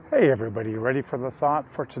Hey everybody, ready for the thought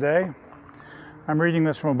for today? I'm reading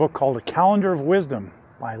this from a book called A Calendar of Wisdom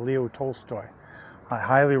by Leo Tolstoy. I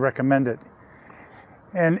highly recommend it.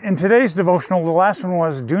 And in today's devotional, the last one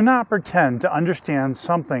was, do not pretend to understand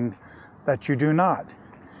something that you do not.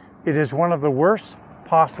 It is one of the worst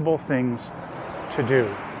possible things to do.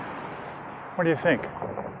 What do you think?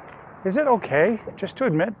 Is it okay just to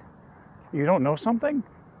admit you don't know something?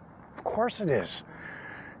 Of course it is.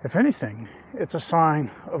 If anything, it's a sign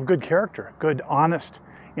of good character, good, honest,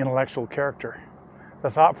 intellectual character. The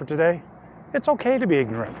thought for today, it's okay to be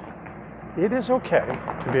ignorant. It is okay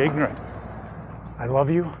to be ignorant. I love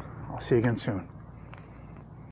you. I'll see you again soon.